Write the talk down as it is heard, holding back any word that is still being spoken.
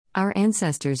Our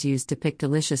ancestors used to pick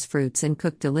delicious fruits and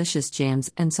cook delicious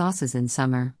jams and sauces in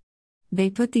summer. They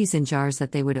put these in jars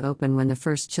that they would open when the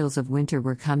first chills of winter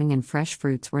were coming and fresh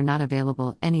fruits were not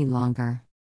available any longer.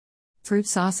 Fruit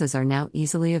sauces are now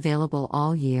easily available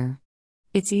all year.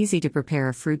 It's easy to prepare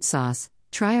a fruit sauce.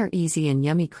 Try our easy and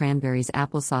yummy cranberries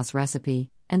applesauce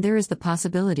recipe, and there is the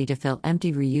possibility to fill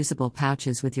empty reusable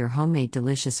pouches with your homemade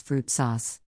delicious fruit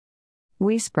sauce.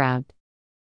 We sprout.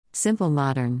 Simple,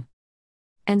 modern,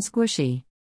 and squishy.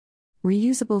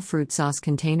 Reusable fruit sauce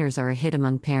containers are a hit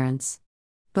among parents.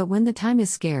 But when the time is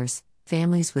scarce,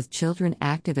 families with children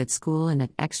active at school and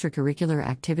at extracurricular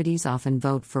activities often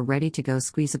vote for ready-to-go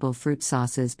squeezable fruit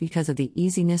sauces because of the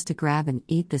easiness to grab and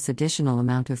eat this additional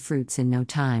amount of fruits in no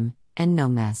time, and no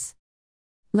mess.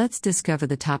 Let's discover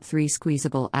the top 3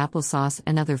 squeezable applesauce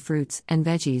and other fruits and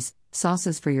veggies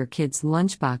sauces for your kids'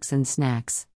 lunchbox and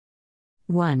snacks.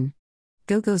 1.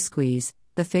 Go-Go Squeeze,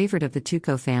 the favorite of the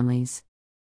Tuco families.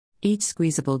 Each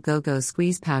squeezable Go-Go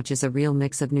Squeeze pouch is a real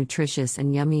mix of nutritious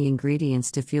and yummy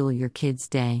ingredients to fuel your kids'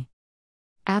 day.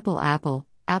 Apple, apple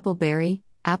berry,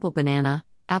 apple banana,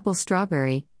 apple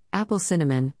strawberry, apple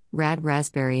cinnamon, rad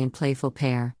raspberry and playful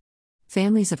pear.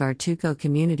 Families of our Tuco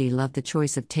community love the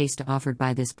choice of taste offered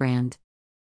by this brand.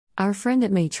 Our friend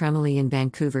at May Tremoley in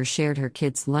Vancouver shared her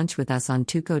kids' lunch with us on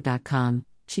tuco.com.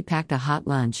 She packed a hot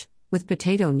lunch, with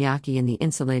potato gnocchi in the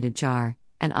insulated jar,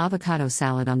 an avocado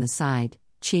salad on the side,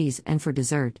 cheese, and for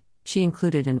dessert, she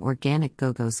included an organic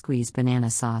Go-Go Squeeze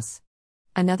banana sauce.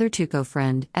 Another Tuco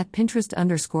friend, at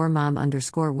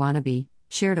Pinterest_mom_wannabe,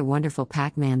 shared a wonderful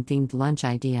Pac-Man themed lunch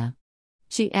idea.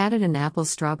 She added an apple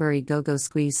strawberry Go-Go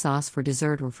Squeeze sauce for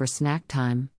dessert or for snack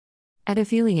time. At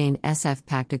Apheliane SF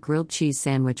packed a grilled cheese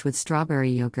sandwich with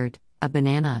strawberry yogurt, a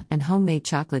banana, and homemade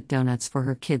chocolate donuts for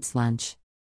her kids' lunch.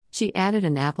 She added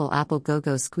an apple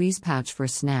Go-Go Squeeze pouch for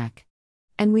snack.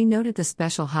 And we noted the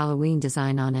special Halloween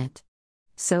design on it.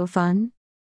 So fun?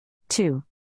 2.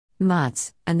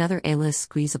 Mott's, another A-list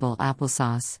squeezable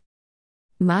applesauce.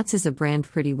 Mott's is a brand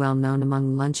pretty well known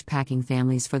among lunch packing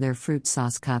families for their fruit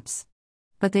sauce cups.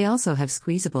 But they also have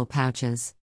squeezable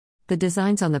pouches. The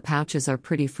designs on the pouches are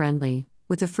pretty friendly,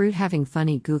 with the fruit having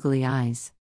funny googly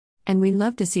eyes. And we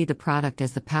love to see the product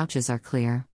as the pouches are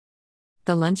clear.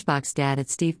 The Lunchbox Dad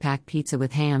at Steve packed pizza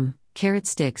with ham, carrot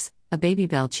sticks, a Baby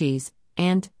Bell cheese,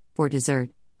 and, for dessert,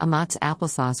 a Mott's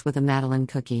applesauce with a Madeleine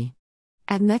cookie.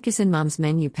 At Meccasin Mom's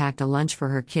menu packed a lunch for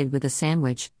her kid with a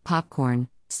sandwich, popcorn,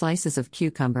 slices of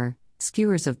cucumber,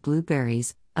 skewers of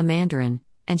blueberries, a mandarin,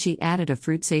 and she added a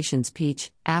Fruitsations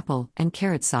peach, apple, and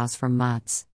carrot sauce from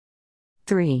Mott's.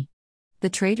 3. The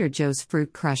Trader Joe's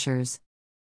Fruit Crushers.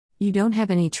 You don't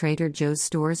have any Trader Joe's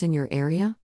stores in your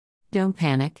area? Don't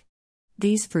panic.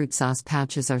 These fruit sauce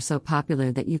pouches are so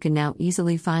popular that you can now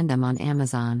easily find them on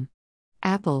Amazon.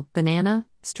 Apple, banana,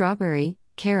 strawberry,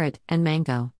 carrot, and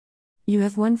mango. You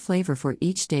have one flavor for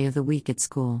each day of the week at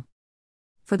school.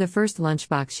 For the first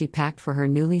lunchbox she packed for her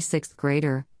newly 6th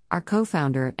grader, our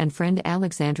co-founder and friend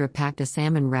Alexandra packed a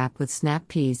salmon wrap with snap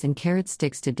peas and carrot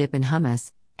sticks to dip in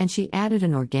hummus, and she added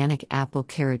an organic apple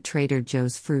carrot Trader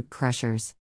Joe's Fruit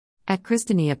Crushers. At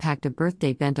Christinia packed a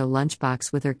birthday bento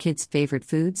lunchbox with her kids' favorite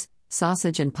foods,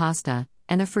 sausage and pasta,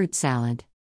 and a fruit salad.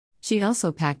 She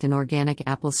also packed an organic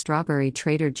apple strawberry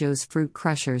Trader Joe's Fruit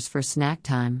Crushers for snack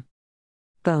time.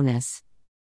 Bonus.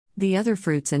 The other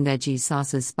fruits and veggies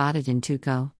sauces spotted in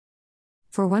Tuco.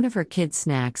 For one of her kids'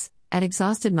 snacks, at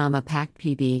Exhausted Mama packed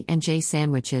PB&J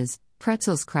sandwiches,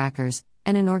 pretzels crackers,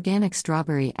 and an organic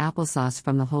strawberry applesauce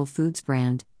from the Whole Foods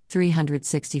brand,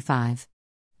 365.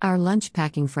 Our lunch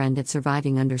packing friend at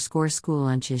Surviving_School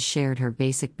Lunches shared her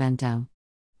basic bento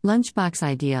lunchbox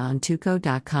idea on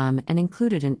tuco.com and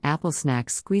included an apple snack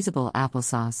squeezable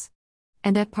applesauce.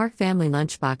 And at Park Family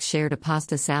Lunchbox shared a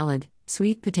pasta salad,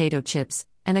 sweet potato chips,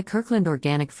 and a Kirkland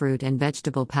organic fruit and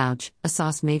vegetable pouch, a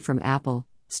sauce made from apple,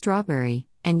 strawberry,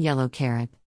 and yellow carrot.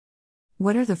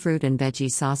 What are the fruit and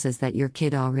veggie sauces that your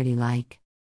kid already like?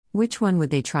 Which one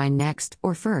would they try next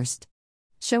or first?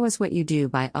 Show us what you do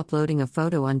by uploading a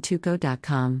photo on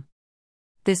tuco.com.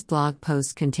 This blog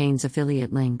post contains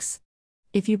affiliate links.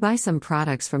 If you buy some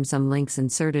products from some links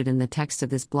inserted in the text of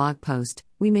this blog post,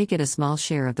 we may get a small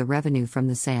share of the revenue from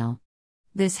the sale.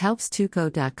 This helps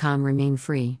tuco.com remain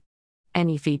free.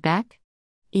 Any feedback?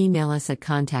 Email us at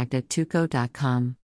contact@tuco.com.